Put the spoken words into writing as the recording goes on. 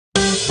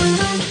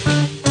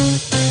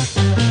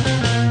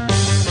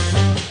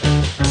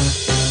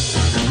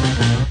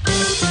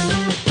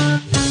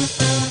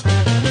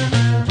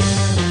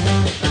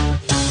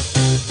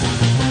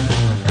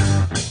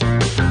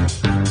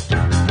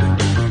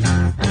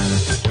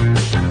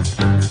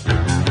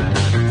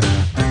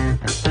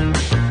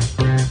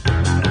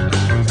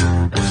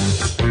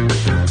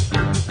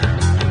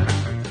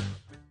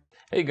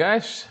Hey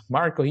guys,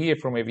 Marco here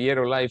from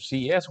Aviero Live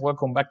CS.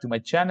 Welcome back to my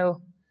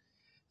channel.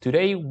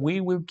 Today we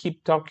will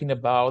keep talking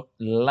about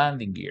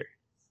landing gear,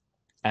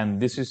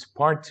 and this is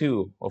part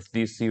 2 of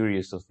this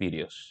series of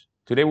videos.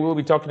 Today we will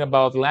be talking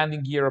about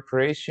landing gear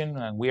operation,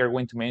 and we are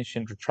going to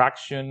mention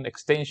retraction,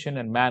 extension,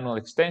 and manual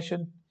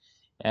extension,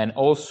 and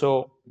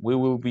also we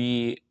will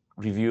be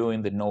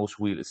reviewing the nose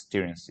wheel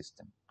steering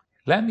system.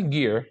 Landing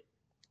gear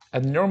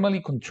are normally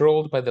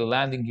controlled by the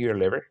landing gear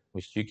lever,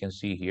 which you can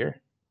see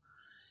here.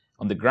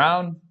 On the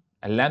ground,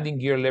 a landing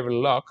gear lever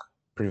lock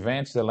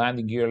prevents the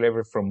landing gear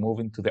lever from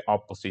moving to the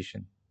up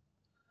position.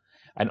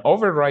 An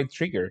override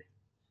trigger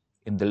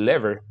in the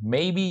lever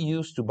may be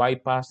used to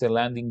bypass the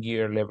landing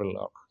gear lever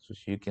lock, so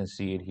you can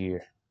see it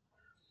here.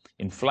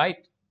 In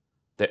flight,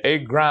 the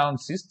air-ground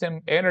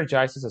system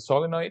energizes a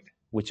solenoid,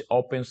 which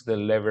opens the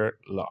lever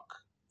lock.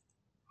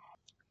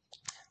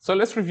 So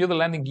let's review the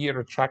landing gear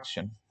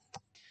retraction.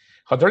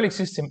 Hydraulic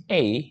system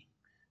A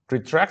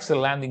retracts the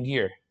landing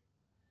gear.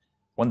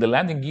 When the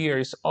landing gear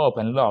is up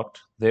and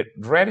locked, the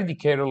red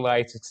indicator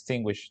light is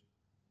extinguished.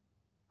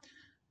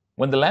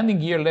 When the landing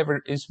gear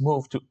lever is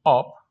moved to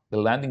up,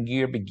 the landing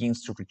gear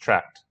begins to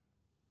retract.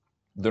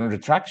 During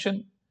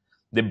retraction,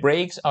 the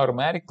brakes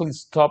automatically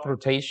stop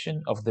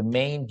rotation of the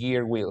main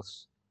gear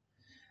wheels.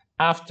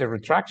 After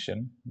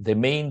retraction, the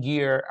main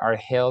gear are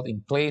held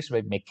in place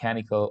by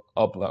mechanical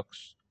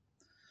uplocks.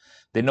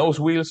 The nose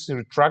wheels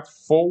retract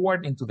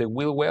forward into the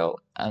wheel well,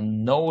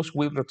 and nose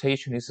wheel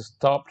rotation is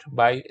stopped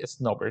by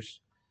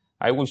snubbers.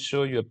 I will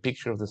show you a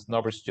picture of the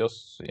snubbers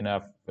just in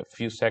a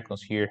few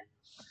seconds here.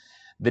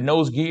 The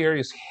nose gear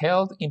is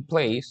held in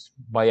place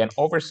by an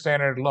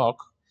over-centered lock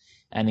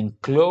and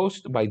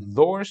enclosed by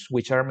doors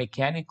which are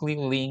mechanically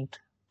linked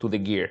to the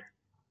gear.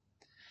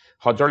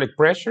 Hydraulic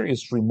pressure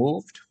is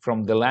removed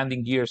from the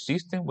landing gear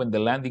system when the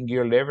landing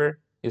gear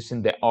lever is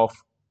in the off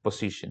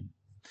position.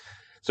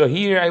 So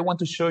here I want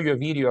to show you a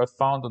video I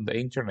found on the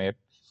internet,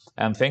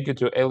 and thank you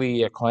to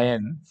Eli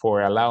Cohen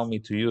for allowing me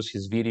to use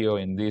his video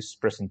in this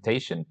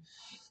presentation.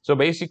 So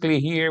basically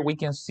here we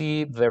can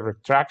see the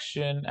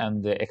retraction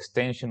and the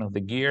extension of the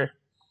gear.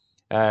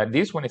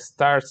 This one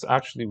starts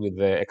actually with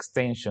the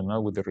extension,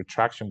 not with the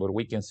retraction, but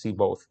we can see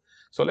both.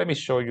 So let me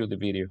show you the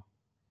video.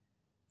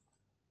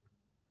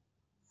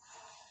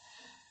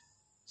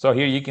 So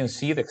here you can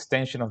see the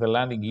extension of the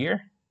landing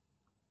gear.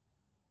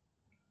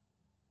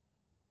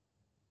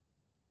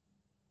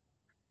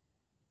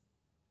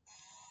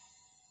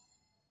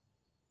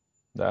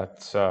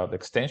 That's the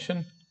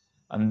extension.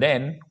 And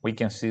then we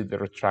can see the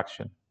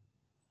retraction.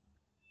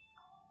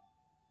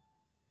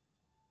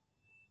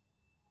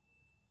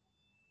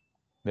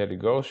 There it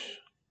goes.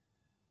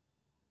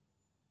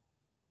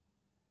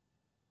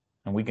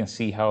 And we can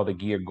see how the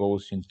gear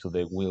goes into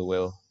the wheel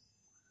well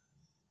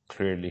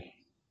clearly.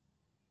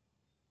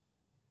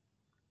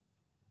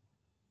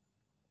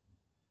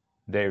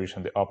 There is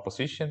on the up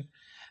position.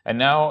 And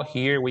now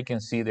here we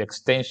can see the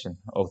extension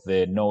of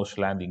the nose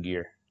landing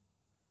gear.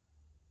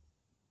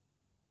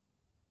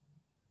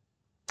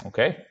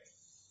 Okay.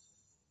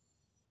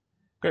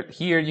 Good.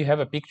 Here you have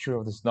a picture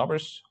of the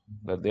snubbers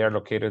that they are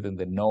located in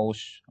the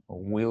nose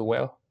wheel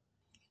well.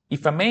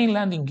 If a main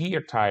landing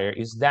gear tire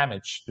is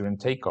damaged during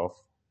takeoff,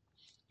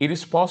 it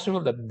is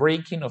possible that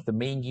braking of the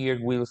main gear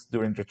wheels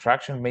during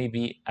retraction may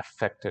be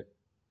affected.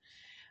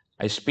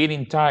 A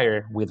spinning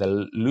tire with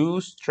a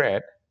loose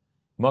tread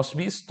must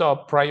be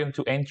stopped prior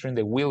to entering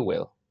the wheel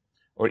well,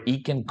 or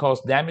it can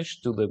cause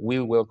damage to the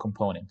wheel well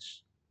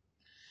components.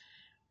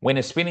 When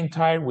a spinning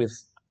tire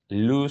with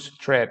loose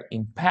tread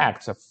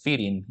impacts a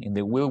fitting in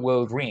the wheel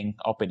well ring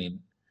opening,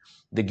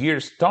 the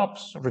gear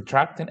stops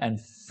retracting and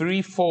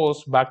free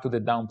falls back to the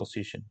down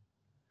position.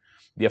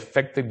 The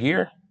affected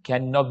gear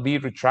cannot be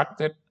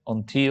retracted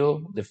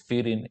until the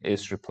fitting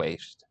is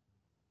replaced.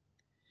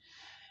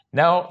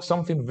 Now,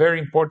 something very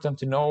important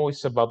to know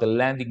is about the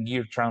landing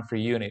gear transfer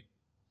unit.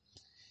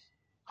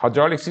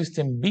 Hydraulic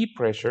system B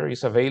pressure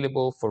is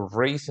available for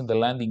raising the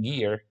landing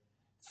gear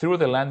through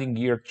the landing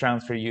gear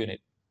transfer unit.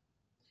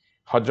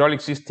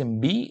 Hydraulic system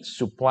B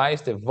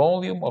supplies the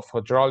volume of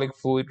hydraulic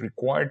fluid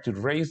required to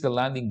raise the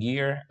landing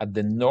gear at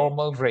the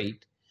normal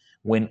rate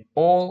when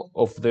all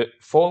of the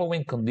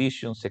following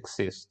conditions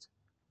exist.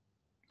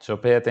 So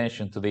pay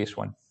attention to this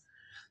one.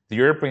 The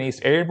airplane is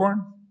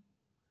airborne.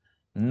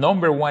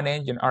 Number 1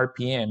 engine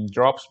RPM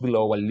drops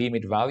below a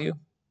limit value.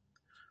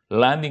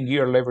 Landing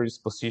gear lever is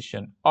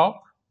positioned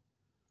up.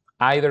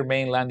 Either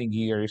main landing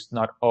gear is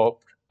not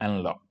up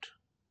and locked.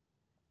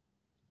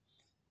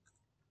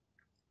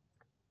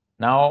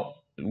 Now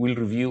we'll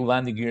review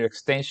landing gear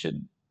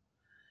extension.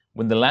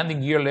 When the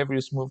landing gear lever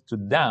is moved to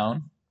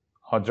down,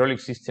 hydraulic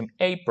system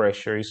A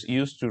pressure is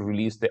used to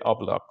release the up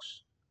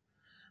locks.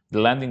 The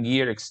landing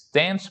gear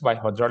extends by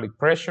hydraulic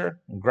pressure,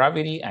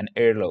 gravity, and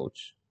air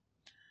loads.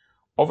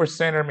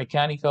 Over-center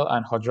mechanical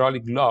and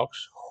hydraulic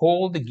locks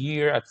hold the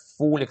gear at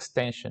full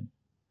extension.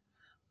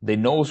 The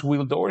nose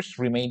wheel doors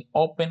remain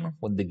open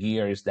when the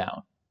gear is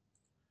down.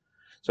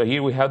 So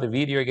here we have the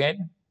video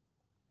again.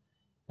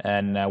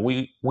 And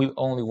we will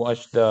only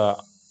watch the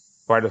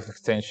part of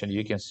extension.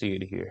 You can see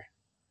it here.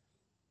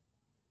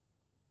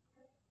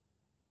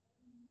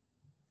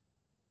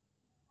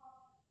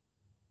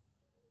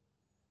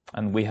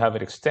 and we have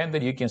it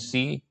extended, you can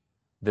see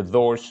the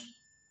doors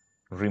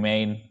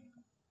remain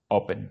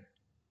open.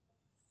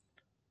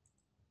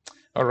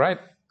 All right.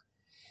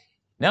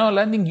 Now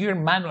landing gear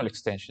manual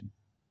extension.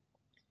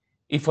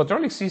 If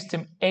hydraulic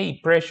system A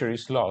pressure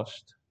is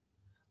lost,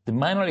 the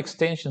manual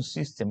extension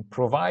system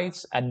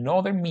provides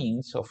another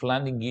means of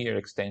landing gear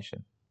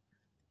extension.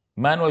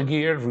 Manual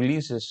gear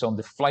releases on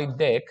the flight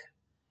deck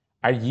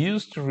are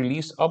used to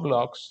release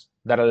uplocks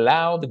that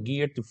allow the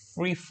gear to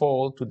free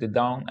fall to the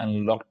down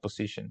and locked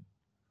position.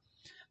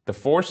 The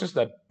forces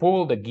that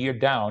pull the gear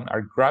down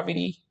are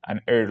gravity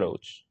and air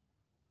loads.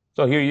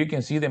 So here you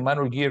can see the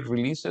manual gear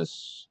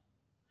releases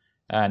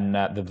and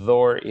the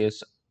door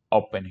is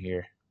open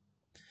here.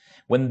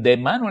 When the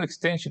manual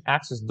extension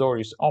access door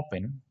is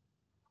open,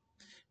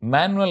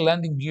 manual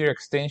landing gear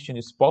extension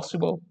is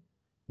possible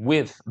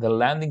with the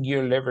landing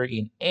gear lever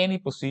in any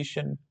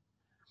position.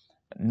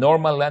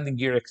 Normal landing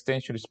gear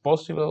extension is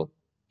possible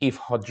if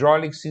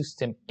hydraulic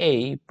system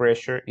A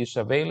pressure is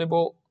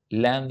available,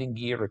 landing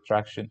gear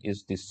retraction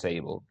is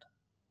disabled.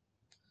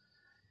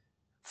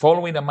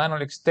 Following a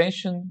manual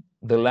extension,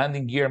 the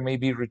landing gear may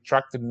be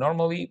retracted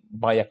normally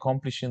by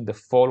accomplishing the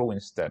following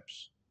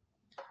steps.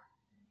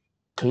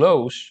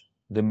 Close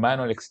the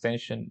manual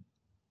extension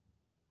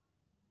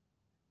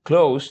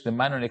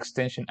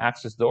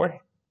access door.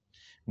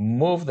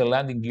 Move the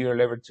landing gear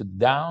lever to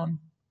down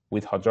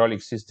with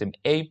hydraulic system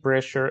A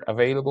pressure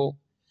available,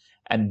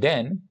 and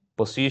then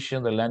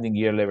position the landing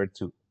gear lever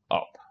to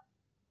up.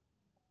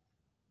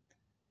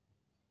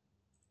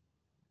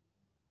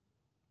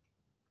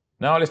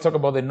 Now let's talk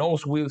about the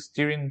nose wheel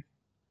steering.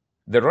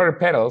 The rudder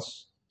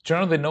pedals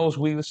turn the nose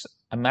wheels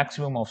a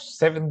maximum of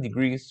 7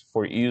 degrees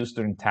for use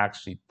during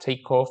taxi,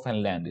 takeoff,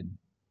 and landing.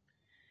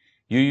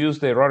 You use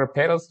the rudder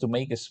pedals to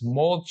make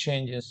small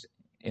changes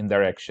in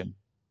direction.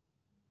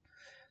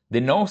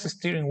 The nose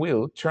steering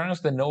wheel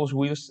turns the nose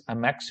wheels a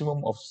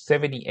maximum of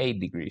 78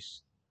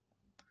 degrees.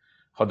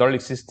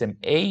 Hydraulic system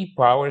A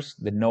powers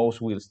the nose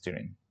wheel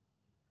steering.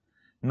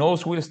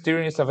 Nose wheel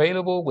steering is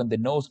available when the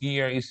nose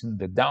gear is in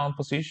the down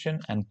position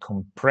and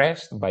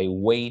compressed by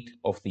weight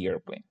of the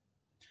airplane.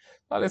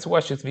 Now let's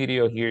watch this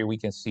video here. We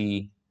can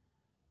see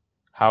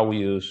how we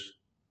use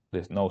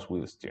this nose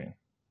wheel steering.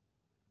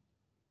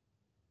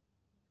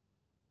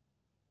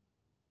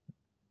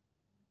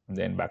 And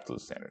then back to the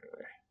center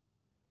there.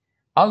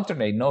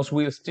 Alternate nose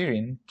wheel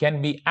steering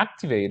can be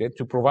activated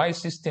to provide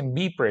system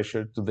B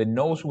pressure to the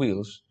nose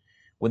wheels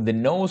when the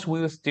nose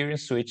wheel steering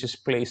switch is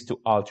placed to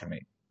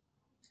alternate.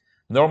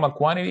 Normal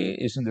quantity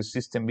is in the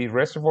system B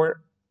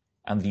reservoir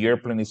and the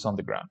airplane is on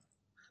the ground.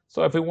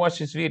 So if we watch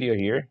this video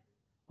here,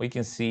 we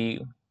can see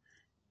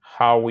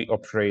how we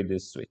operate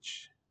this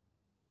switch.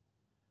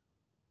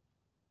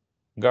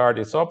 Guard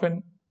is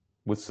open,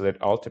 we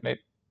select alternate.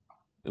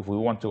 If we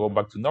want to go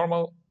back to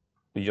normal,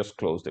 we just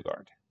close the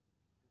guard.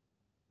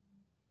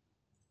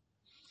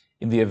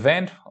 In the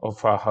event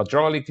of a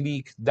hydraulic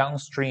leak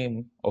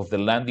downstream of the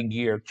landing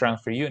gear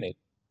transfer unit,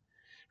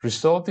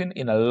 resulting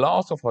in a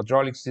loss of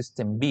hydraulic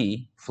system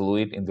B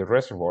fluid in the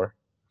reservoir,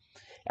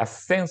 a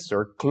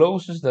sensor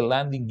closes the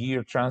landing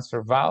gear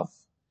transfer valve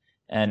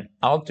and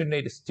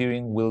alternate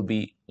steering will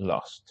be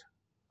lost.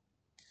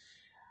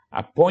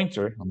 A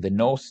pointer on the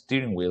nose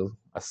steering wheel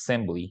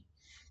assembly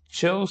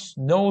shows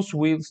nose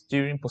wheel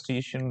steering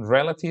position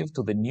relative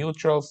to the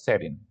neutral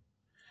setting.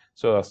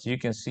 So as you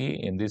can see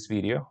in this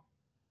video,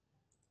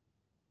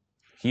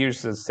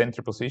 here's the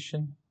center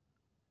position,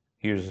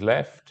 here's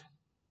left,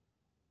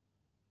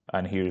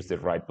 and here's the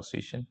right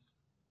position,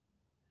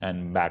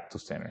 and back to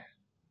center.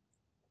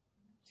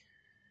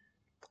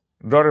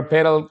 Rudder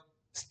pedal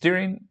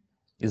steering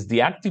is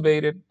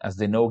deactivated as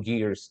the no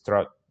gear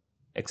strut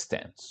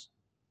extends.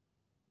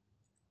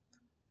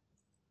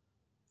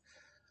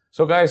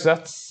 So guys,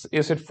 that's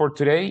it for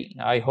today.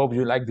 I hope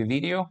you liked the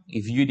video.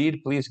 If you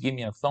did, please give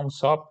me a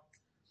thumbs up.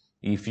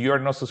 If you are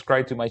not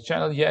subscribed to my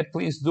channel yet,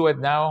 please do it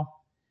now.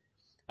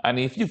 And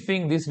if you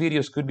think these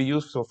videos could be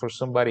useful for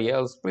somebody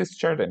else, please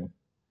share them.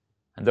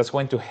 And that's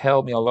going to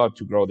help me a lot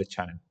to grow the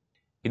channel.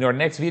 In our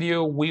next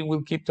video, we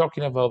will keep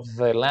talking about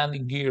the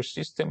landing gear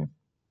system.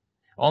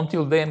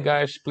 Until then,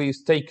 guys,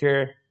 please take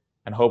care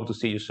and hope to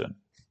see you soon.